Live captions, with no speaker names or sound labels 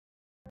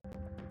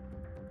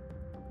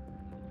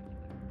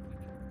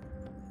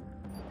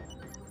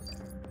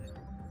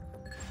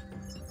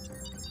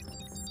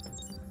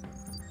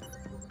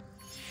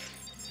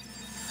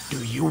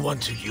Do you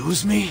want to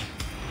use me?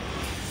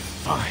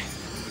 Fine.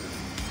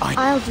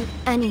 I'll do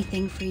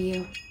anything for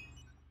you.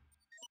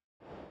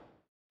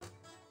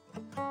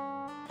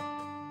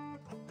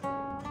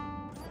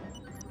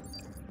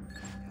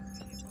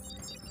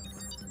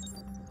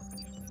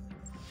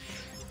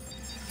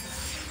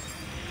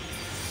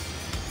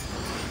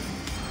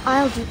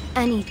 I'll do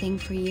anything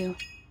for you.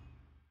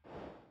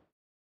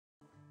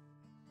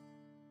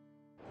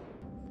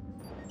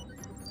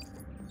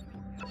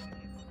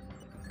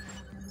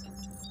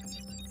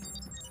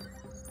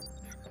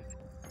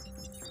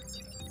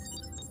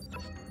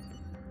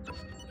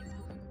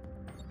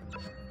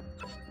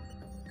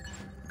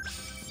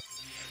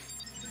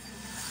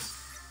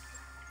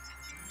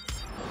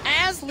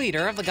 As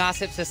leader of the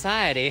Gossip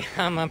Society,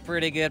 I'm a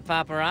pretty good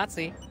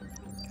paparazzi.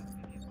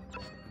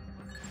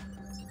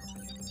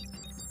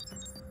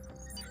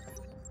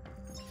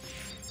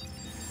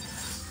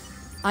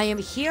 I am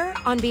here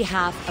on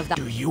behalf of the—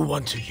 Do you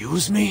want to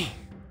use me?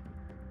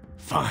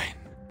 Fine.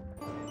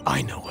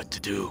 I know what to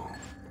do.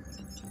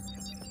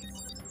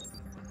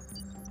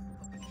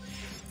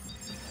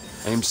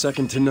 I am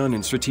second to none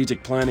in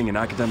strategic planning and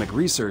academic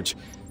research,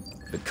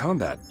 but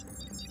combat,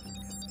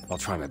 I'll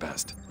try my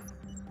best.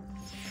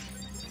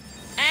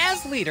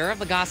 As leader of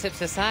the Gossip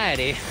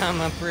Society, I'm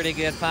a pretty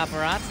good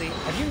paparazzi.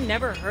 Have you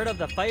never heard of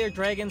the Fire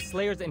Dragon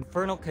Slayer's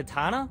Infernal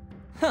Katana?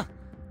 Huh,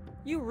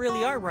 you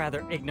really are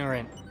rather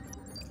ignorant.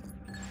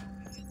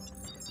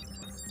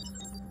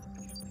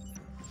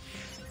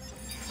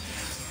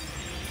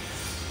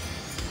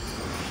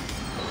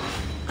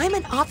 I'm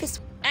an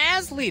office—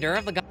 As leader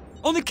of the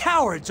Only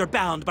cowards are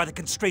bound by the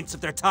constraints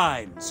of their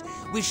times.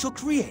 We shall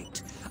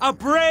create a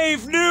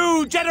brave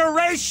new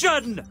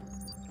generation!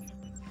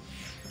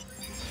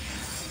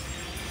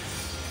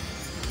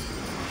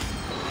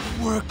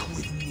 Work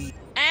with me.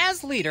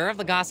 As leader of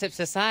the Gossip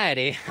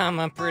Society, I'm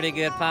a pretty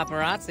good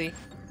paparazzi.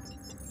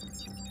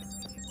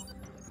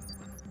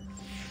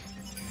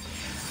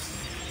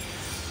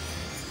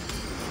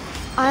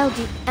 I'll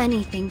do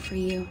anything for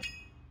you.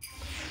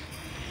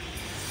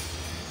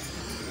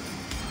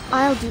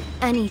 I'll do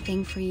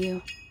anything for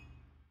you.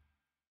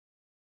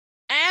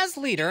 As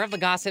leader of the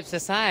Gossip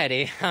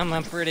Society, I'm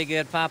a pretty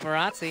good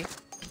paparazzi.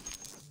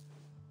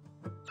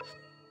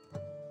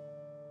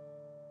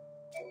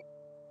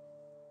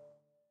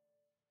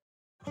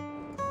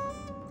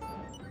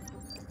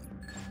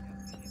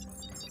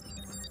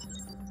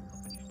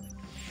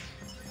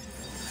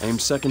 I am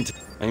second.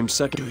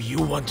 Do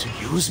you want to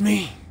use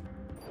me?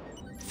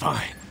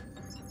 Fine.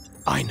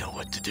 I know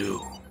what to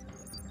do.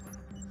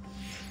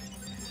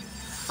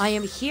 I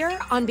am here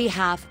on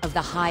behalf of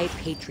the High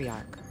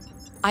Patriarch.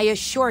 I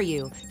assure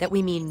you that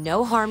we mean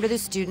no harm to the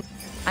student.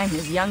 I'm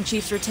his young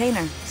chief's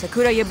retainer,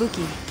 Sakura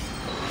Yabuki.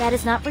 That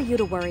is not for you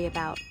to worry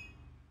about.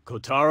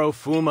 Kotaro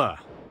Fuma,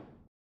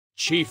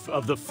 chief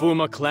of the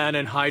Fuma clan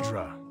in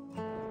Hydra,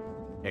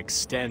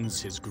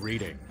 extends his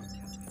greeting.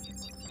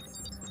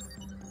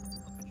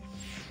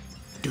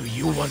 Do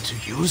you want to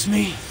use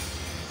me?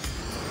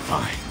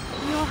 Fine.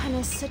 Johan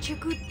is such a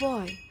good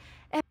boy.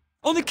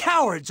 Only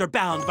cowards are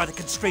bound by the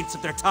constraints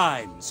of their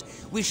times.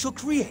 We shall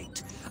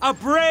create a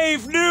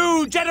brave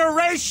new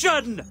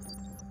generation!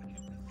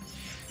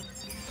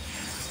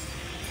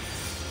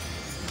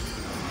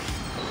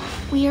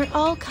 We are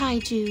all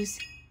kaijus,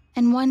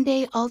 and one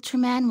day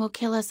Ultraman will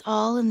kill us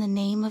all in the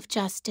name of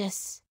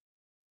justice.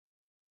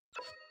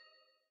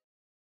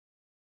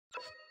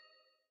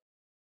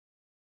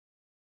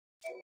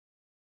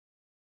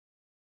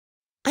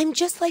 I'm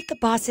just like the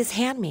boss's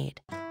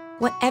handmaid.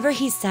 Whatever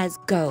he says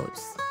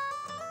goes.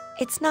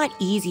 It's not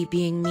easy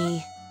being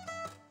me.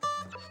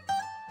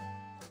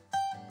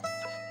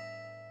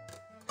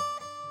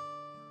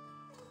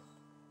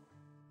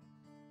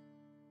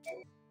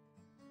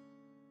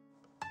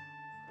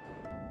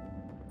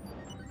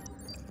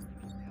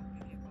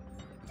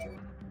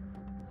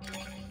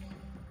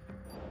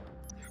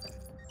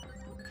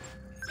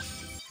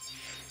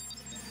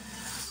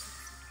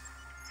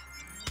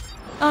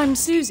 I'm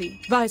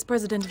Susie, Vice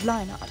President of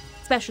Line Art,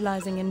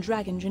 specializing in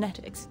dragon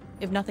genetics.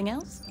 If nothing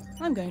else,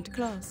 I'm going to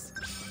class.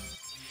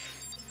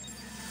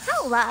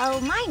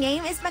 Hello, my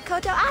name is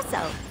Makoto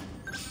Aso.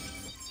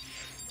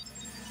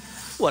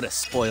 What a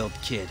spoiled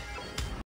kid.